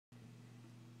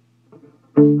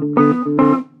Hey,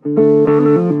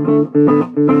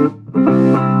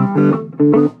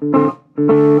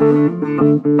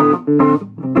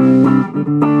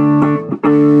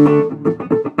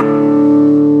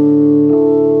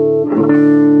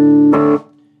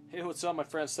 what's up, my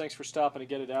friends? Thanks for stopping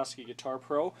again at Ask a Guitar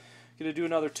Pro. Going to do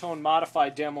another tone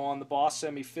modified demo on the Boss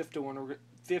ME-50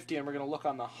 and we're going to look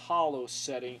on the hollow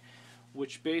setting,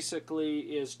 which basically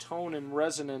is tone and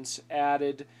resonance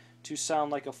added to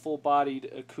sound like a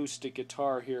full-bodied acoustic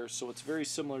guitar here. So it's very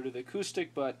similar to the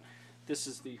acoustic, but this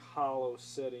is the hollow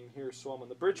setting here. So I'm on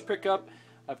the bridge pickup.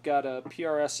 I've got a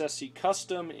PRS SE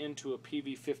Custom into a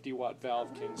PV 50 watt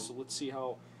Valve King. So let's see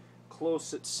how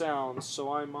close it sounds.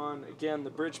 So I'm on, again, the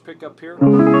bridge pickup here.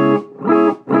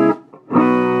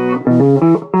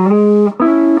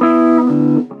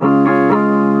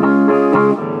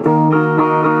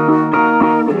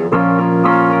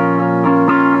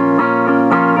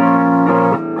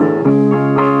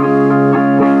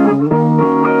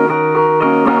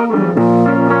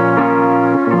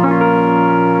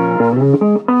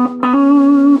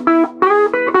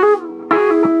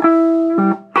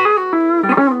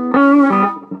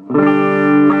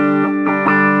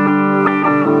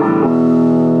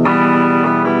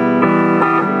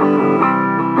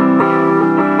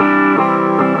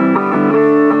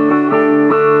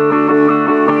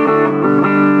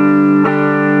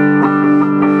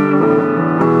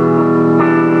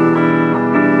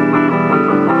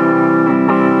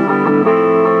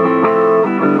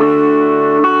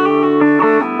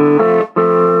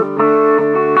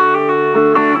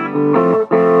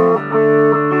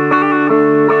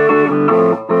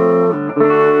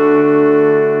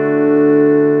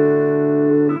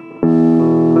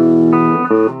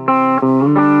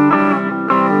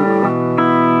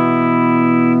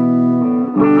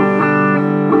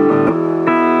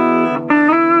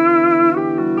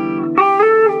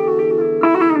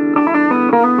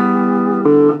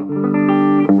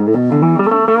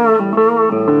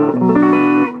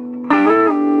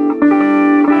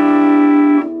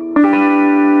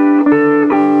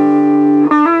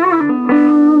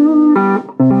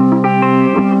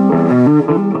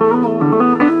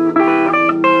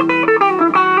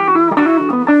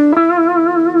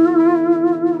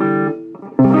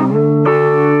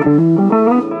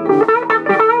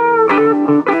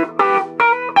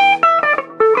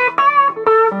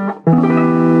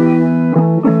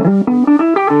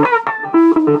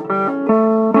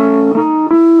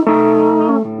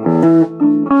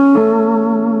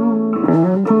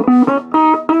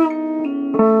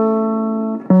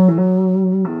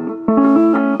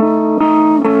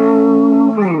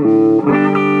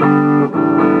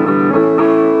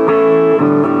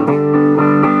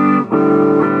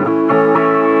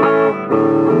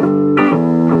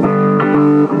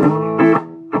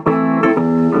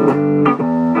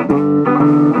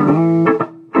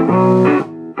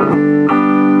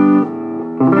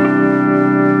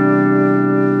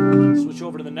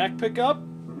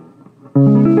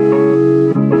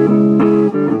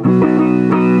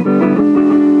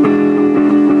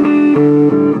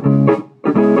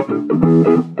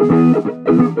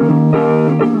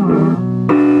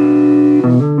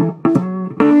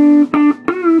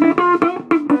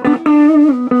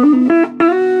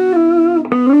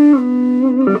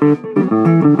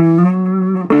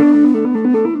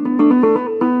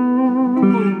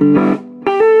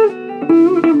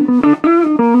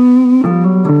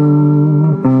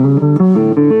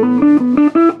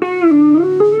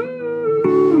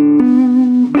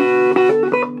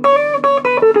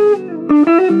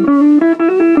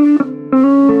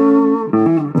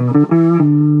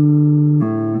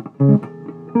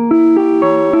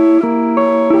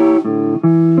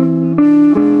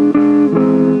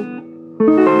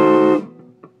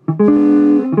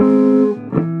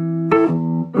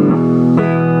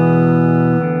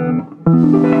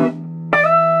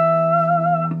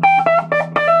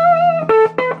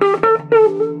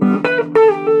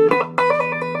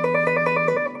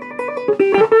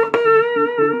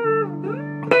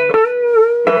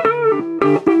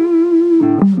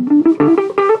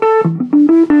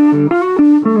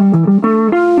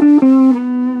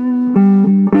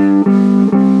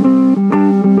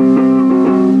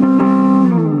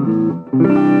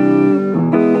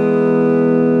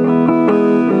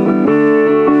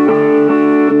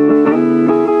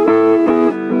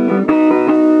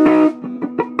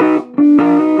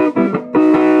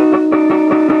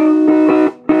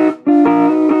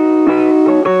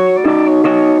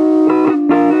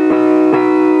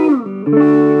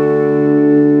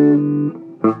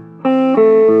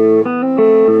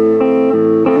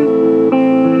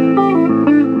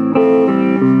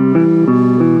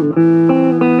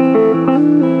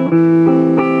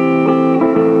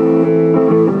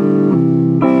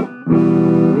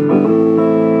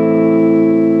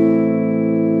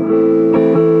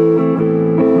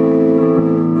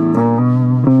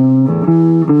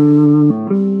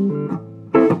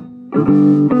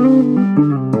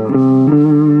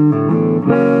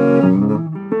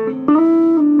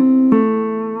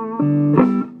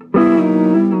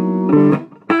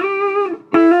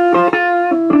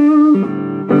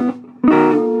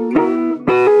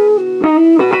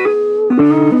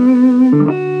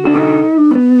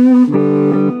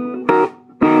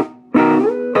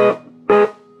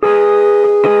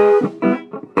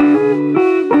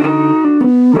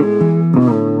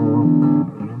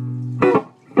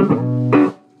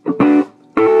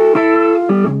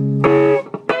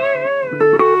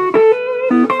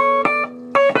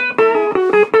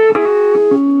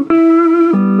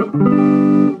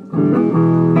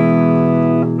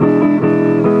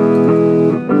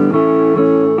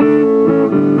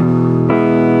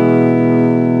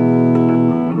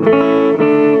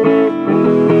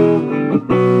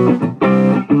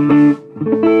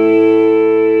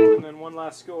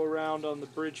 last go around on the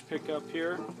bridge pickup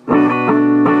here.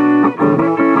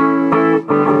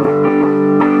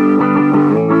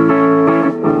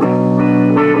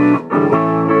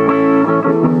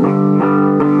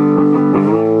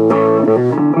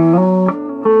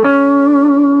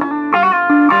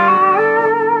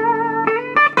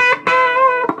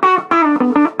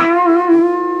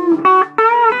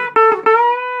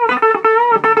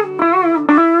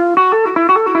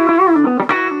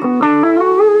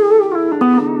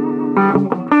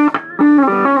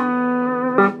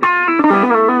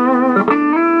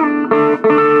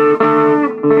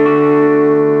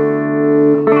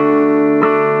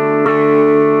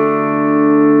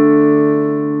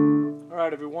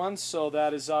 Everyone, so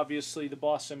that is obviously the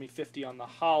Boss ME-50 on the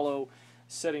hollow,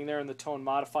 sitting there in the tone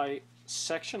modify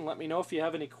section. Let me know if you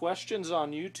have any questions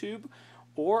on YouTube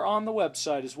or on the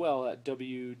website as well at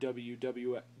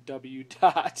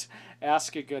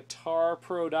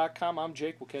www.askaguitarpro.com. I'm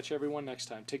Jake. We'll catch everyone next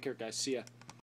time. Take care, guys. See ya.